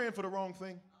you praying for the wrong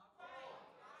thing?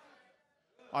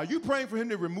 Are you praying for him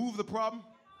to remove the problem?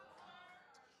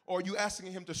 Or are you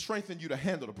asking him to strengthen you to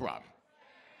handle the problem?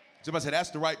 Somebody said, that's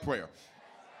the right prayer.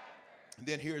 And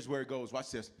then here's where it goes. Watch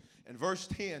this. In verse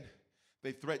 10,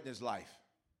 they threaten his life.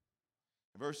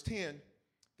 In verse 10,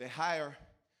 they hire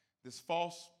this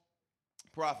false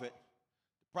prophet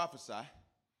to prophesy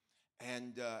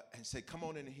and say, come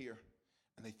on in here.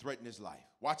 And they threaten his life.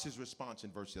 Watch his response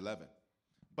in verse 11.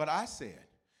 But I said,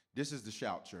 this is the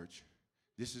shout, church.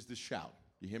 This is the shout.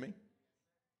 You hear me?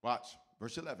 Watch.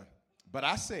 Verse 11. But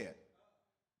I said,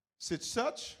 since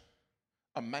such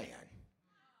a man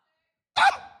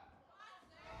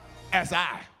as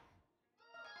I.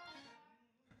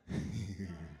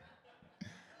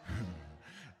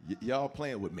 Y'all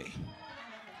playing with me.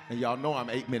 And y'all know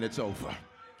I'm 8 minutes over.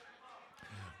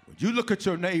 When you look at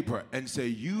your neighbor and say,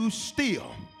 you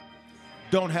still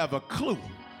don't have a clue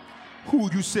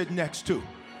who you sit next to.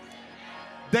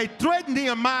 They threatened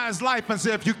Nehemiah's life and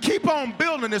said, if you keep on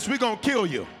building this, we're going to kill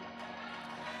you.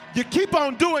 You keep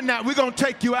on doing that, we're going to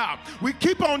take you out. We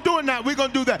keep on doing that, we're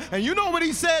going to do that. And you know what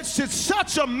he said? Should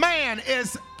such a man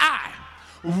as I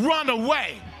run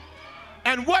away?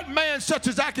 And what man such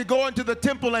as I could go into the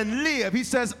temple and live? He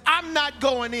says, I'm not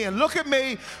going in. Look at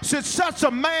me. Should such a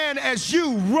man as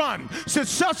you run? Should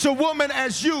such a woman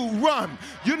as you run?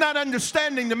 You're not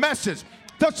understanding the message.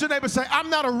 Touch your neighbor, say, I'm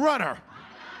not a runner.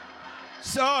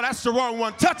 So, oh, that's the wrong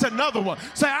one. Touch another one.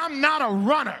 Say, I'm not a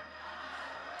runner.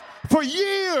 For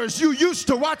years, you used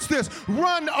to, watch this,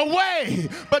 run away.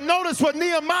 But notice what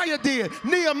Nehemiah did.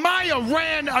 Nehemiah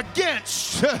ran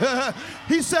against.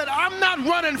 He said, I'm not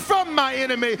running from my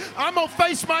enemy. I'm going to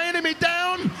face my enemy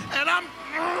down, and I'm...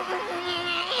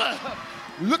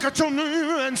 Look at your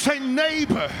neighbor and say,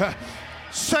 neighbor.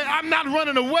 Say, I'm not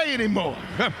running away anymore.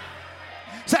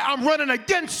 Say, I'm running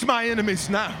against my enemies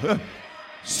now.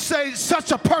 Say,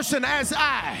 such a person as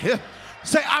I.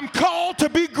 Say, I'm called to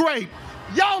be great.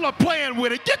 Y'all are playing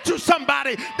with it. Get to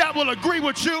somebody that will agree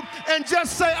with you and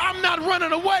just say, I'm not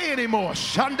running away anymore.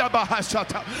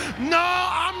 No,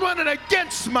 I'm running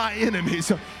against my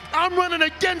enemies. I'm running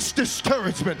against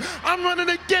discouragement. I'm running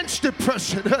against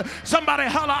depression. Somebody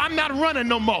holler, I'm not running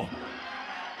no more.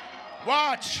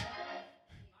 Watch.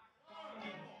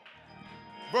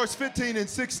 Verse 15 and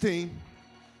 16,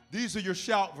 these are your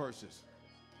shout verses.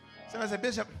 Somebody said,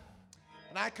 Bishop,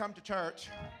 when I come to church,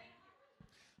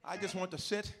 I just want to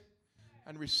sit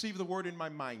and receive the word in my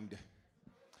mind.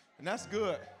 And that's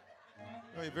good.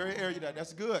 No, you're very erudite.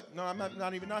 That's good. No, I'm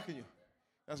not even knocking you.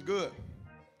 That's good.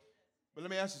 But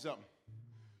let me ask you something.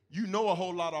 You know a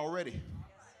whole lot already.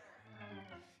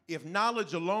 If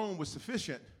knowledge alone was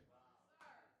sufficient,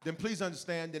 then please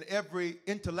understand that every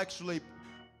intellectually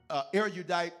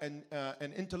erudite and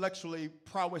intellectually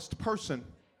prowessed person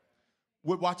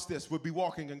would, watch this, would be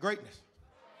walking in greatness.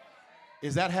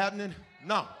 Is that happening?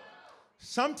 No.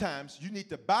 Sometimes you need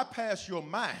to bypass your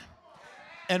mind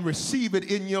and receive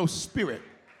it in your spirit.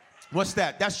 What's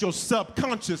that? That's your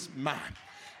subconscious mind.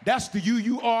 That's the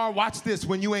you are, watch this,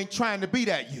 when you ain't trying to be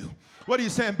that you. What are you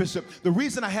saying, Bishop? The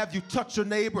reason I have you touch your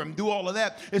neighbor and do all of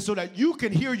that is so that you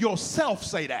can hear yourself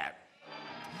say that.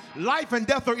 Life and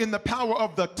death are in the power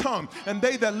of the tongue, and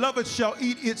they that love it shall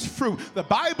eat its fruit. The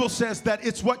Bible says that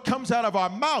it's what comes out of our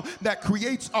mouth that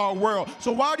creates our world.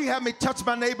 So why do you have me touch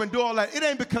my neighbor and do all that? It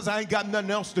ain't because I ain't got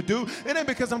nothing else to do. It ain't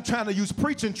because I'm trying to use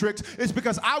preaching tricks. It's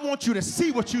because I want you to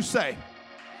see what you say.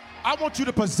 I want you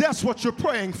to possess what you're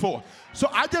praying for. So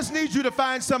I just need you to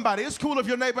find somebody. It's cool if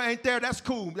your neighbor ain't there. That's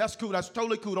cool. That's cool. That's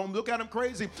totally cool. Don't look at them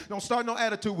crazy. Don't start no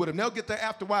attitude with them. They'll get there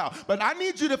after a while. But I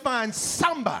need you to find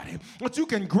somebody that you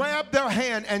can grab their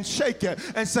hand and shake it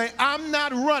and say, I'm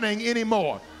not running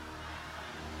anymore.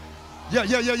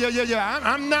 Yeah.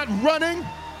 I'm not running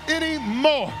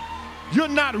anymore. You're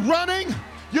not running.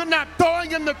 You're not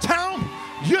throwing in the towel.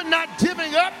 You're not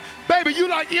giving up. Baby, you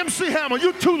like MC Hammer.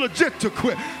 You too legit to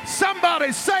quit.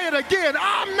 Somebody say it again.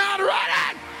 I'm not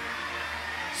running.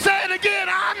 Say it again.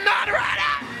 I'm not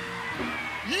running.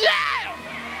 Yeah.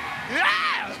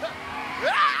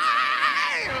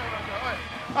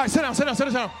 All right, sit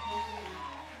down.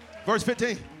 Verse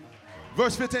 15.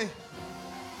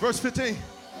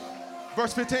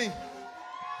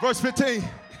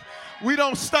 We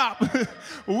don't stop.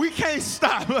 We can't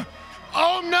stop.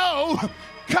 Oh, no.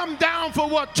 Come down for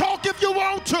what? Talk if you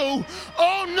want to.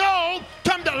 Oh, no.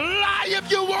 Come to lie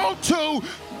if you want to.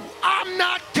 I'm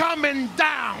not coming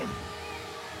down.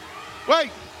 Wait.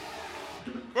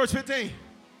 Verse 15.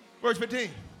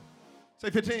 Say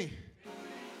 15.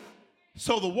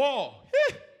 So the wall.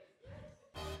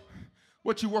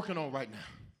 What you working on right now?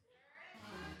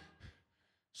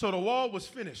 So the wall was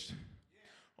finished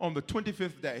on the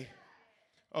 25th day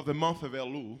of the month of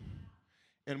Elul.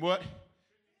 In what?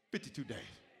 52 days.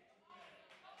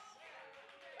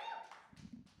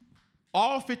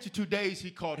 All 52 days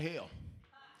he called hell.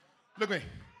 Look at me.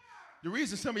 The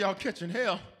reason some of y'all catching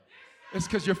hell is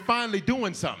because you're finally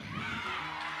doing something.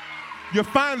 You're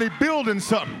finally building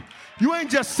something. You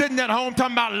ain't just sitting at home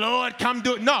talking about, Lord, come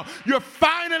do it. No, you're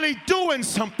finally doing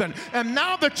something. And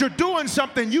now that you're doing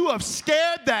something, you have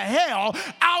scared the hell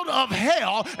out of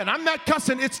hell. And I'm not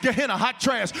cussing, it's Gehenna, hot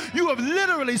trash. You have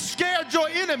literally scared your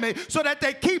enemy so that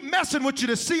they keep messing with you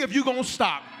to see if you're going to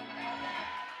stop.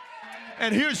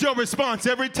 And here's your response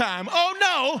every time. Oh,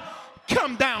 no,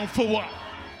 come down for what?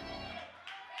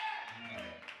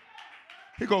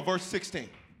 Here go verse 16. You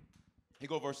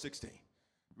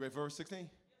ready for verse 16?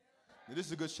 Now, this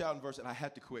is a good shouting verse, and I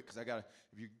had to quit because I got to,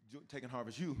 if you're taking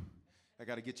Harvest U, I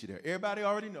got to get you there. Everybody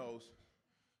already knows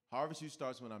Harvest U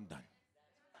starts when I'm done.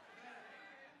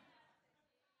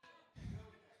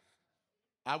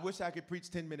 I wish I could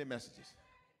preach 10-minute messages,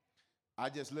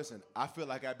 Listen, I feel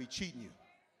like I'd be cheating you.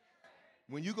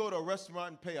 When you go to a restaurant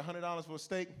and pay $100 for a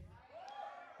steak,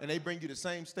 and they bring you the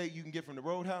same steak you can get from the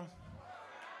Roadhouse,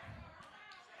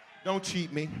 don't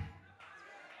cheat me.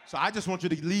 So I just want you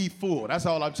to leave full. That's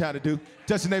all I'm trying to do.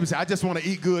 Touch your neighbor and say, I just want to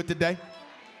eat good today.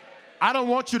 I don't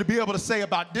want you to be able to say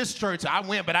about this church, I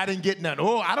went, but I didn't get nothing.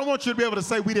 Oh, I don't want you to be able to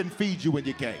say we didn't feed you when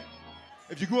you came.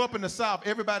 If you grew up in the South,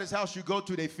 everybody's house you go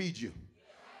to, they feed you.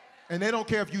 And they don't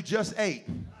care if you just ate.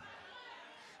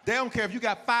 They don't care if you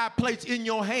got 5 plates in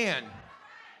your hand.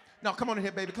 No, come on in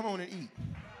here, baby. Come on and eat.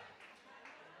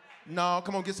 No,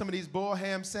 come on, get some of these boiled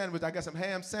ham sandwiches. I got some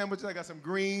ham sandwiches. I got some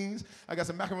greens. I got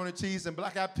some macaroni and cheese, some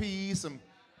black-eyed peas.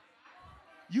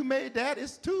 You made that?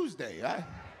 It's Tuesday.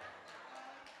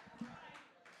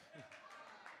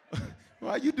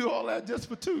 Why you do all that just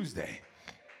for Tuesday?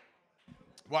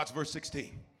 Watch verse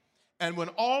 16. And when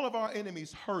all of our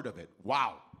enemies heard of it,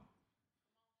 wow.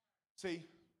 See,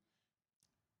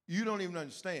 you don't even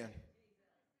understand.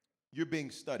 You're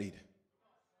being studied.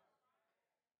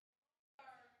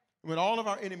 When all of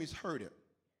our enemies heard it,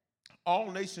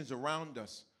 all nations around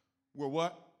us were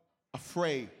what?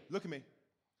 Afraid. Look at me.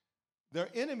 Their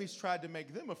enemies tried to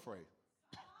make them afraid.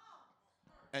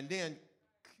 And then,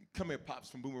 come here, Pops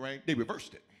from Boomerang, they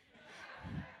reversed it.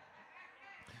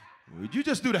 Would you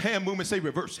just do the hand movement and say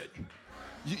reverse it?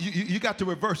 You got to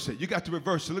reverse it. You got to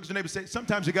reverse it. Look at your neighbor and say,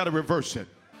 sometimes you got to reverse it.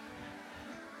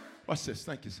 Watch this.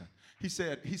 Thank you, son. He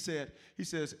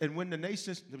says, and when the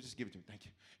nations, let me just give it to him. Thank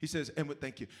you. He says,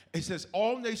 thank you. He says,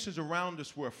 all nations around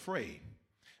us were afraid,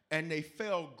 and they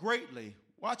fell greatly,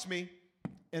 watch me,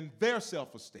 in their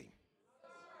self-esteem.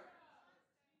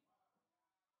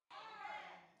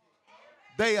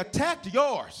 They attacked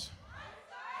yours.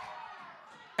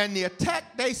 And the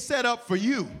attack they set up for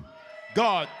you,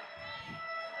 God,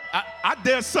 I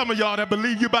dare some of y'all that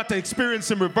believe you're about to experience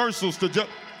some reversals to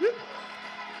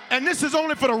and this is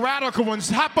only for the radical ones.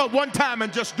 Hop up one time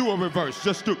and just do a reverse.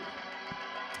 Just do.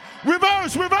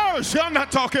 Reverse, reverse. I'm not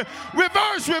talking.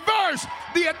 Reverse, reverse.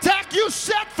 The attack you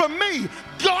set for me,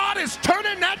 God is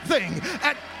turning that thing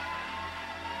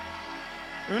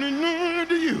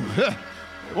to you.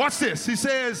 Watch this. He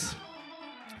says,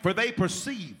 for they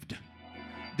perceived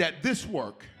that this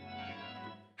work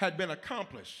had been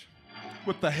accomplished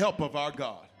with the help of our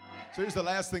God. So here's the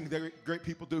last thing that great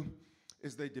people do,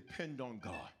 is they depend on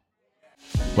God.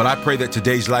 Well, I pray that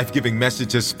today's life-giving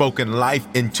message has spoken life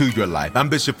into your life. I'm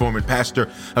Bishop Foreman,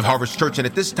 pastor of Harvest Church, and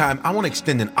at this time, I want to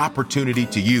extend an opportunity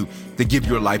to you to give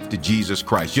your life to Jesus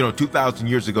Christ. You know, 2,000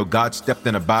 years ago, God stepped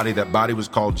in a body. That body was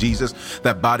called Jesus.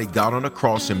 That body got on a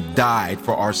cross and died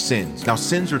for our sins. Now,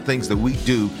 sins are things that we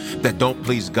do that don't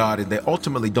please God, and they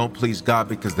ultimately don't please God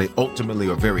because they ultimately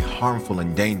are very harmful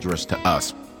and dangerous to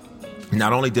us.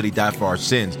 Not only did he die for our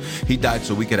sins, he died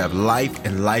so we could have life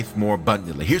and life more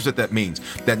abundantly. Here's what that means,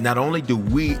 that not only do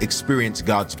we experience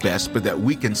God's best, but that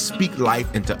we can speak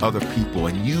life into other people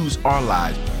and use our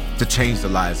lives to change the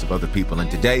lives of other people.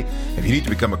 And today, if you need to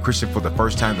become a Christian for the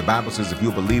first time, the Bible says if you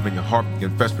believe in your heart and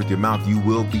confess with your mouth, you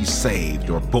will be saved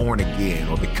or born again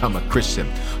or become a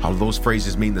Christian. All those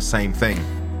phrases mean the same thing.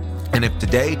 And if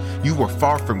today you were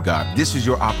far from God, this is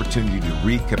your opportunity to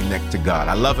reconnect to God.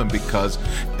 I love him because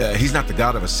he's not the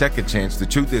God of a second chance. The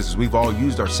truth is we've all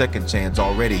used our second chance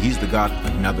already. He's the God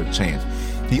of another chance.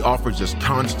 He offers us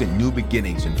constant new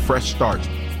beginnings and fresh starts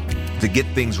to get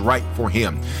things right for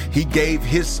him. He gave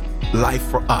his life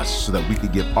for us so that we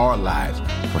could give our lives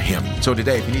for him. So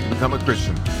today, if you need to become a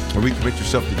Christian or recommit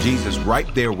yourself to Jesus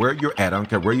right there where you're at, I don't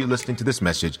care where you're listening to this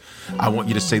message, I want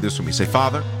you to say this with me. Say,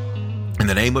 Father, in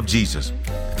the name of Jesus,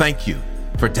 thank you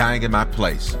for dying in my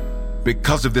place.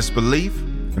 Because of this belief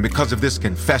and because of this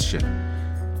confession,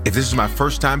 if this is my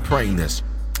first time praying this,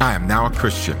 I am now a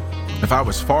Christian. If I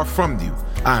was far from you,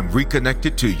 I am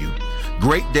reconnected to you.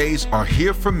 Great days are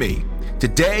here for me.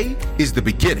 Today is the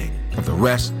beginning of the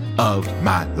rest of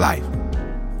my life.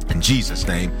 In Jesus'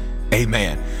 name,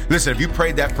 amen. Listen, if you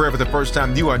prayed that prayer for the first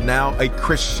time, you are now a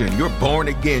Christian. You're born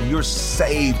again. You're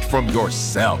saved from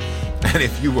yourself. And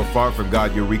if you were far from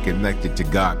God, you're reconnected to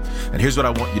God. And here's what I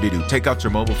want you to do. Take out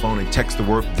your mobile phone and text the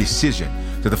word decision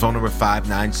to the phone number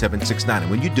 59769.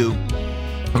 And when you do,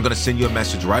 I'm going to send you a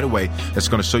message right away that's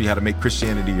going to show you how to make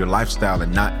Christianity your lifestyle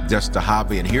and not just a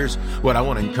hobby. And here's what I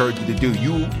want to encourage you to do.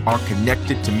 You are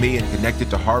connected to me and connected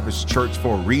to Harvest Church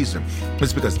for a reason.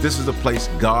 It's because this is a place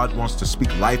God wants to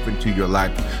speak life into your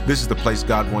life. This is the place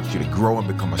God wants you to grow and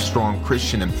become a strong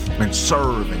Christian and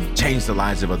serve and change the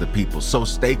lives of other people. So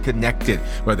stay connected,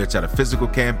 whether it's at a physical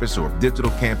campus or a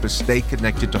digital campus. Stay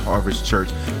connected to Harvest Church.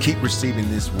 Keep receiving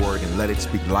this word and let it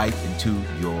speak life into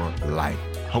your life.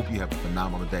 Hope you have a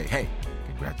phenomenal day. Hey,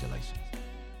 congratulations.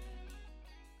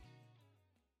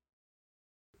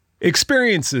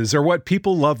 Experiences are what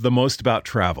people love the most about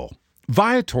travel.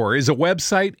 Viator is a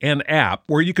website and app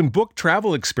where you can book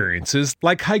travel experiences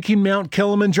like hiking Mount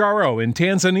Kilimanjaro in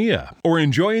Tanzania or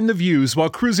enjoying the views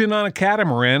while cruising on a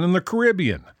catamaran in the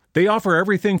Caribbean. They offer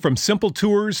everything from simple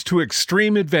tours to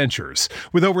extreme adventures.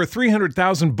 With over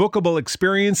 300,000 bookable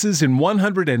experiences in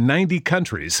 190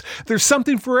 countries, there's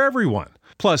something for everyone.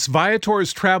 Plus,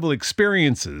 Viator's travel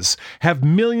experiences have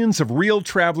millions of real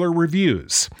traveler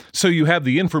reviews, so you have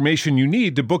the information you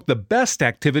need to book the best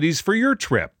activities for your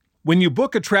trip. When you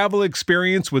book a travel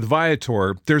experience with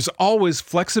Viator, there's always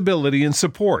flexibility and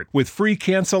support with free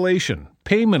cancellation,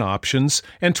 payment options,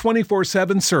 and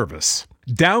 24/7 service.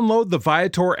 Download the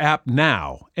Viator app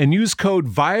now and use code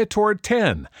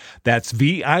Viator10. That's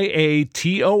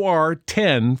Viator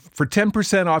 10 for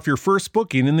 10% off your first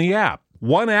booking in the app.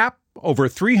 One app, over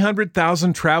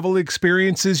 300,000 travel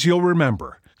experiences you'll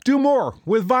remember. Do more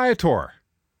with Viator.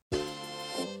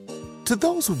 To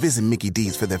those who visit Mickey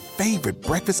D's for their favorite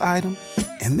breakfast item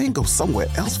and then go somewhere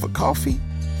else for coffee,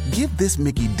 give this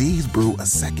Mickey D's brew a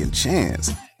second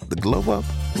chance. The glow up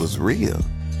was real.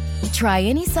 Try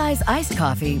any size iced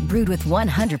coffee brewed with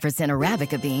 100%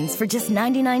 Arabica beans for just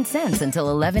 99 cents until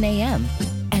 11 a.m.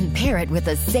 And pair it with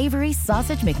a savory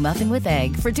sausage McMuffin with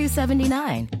egg for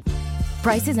 $2.79.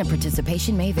 Prices and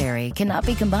participation may vary. Cannot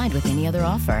be combined with any other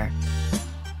offer.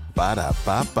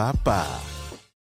 Ba-da-ba-ba-ba.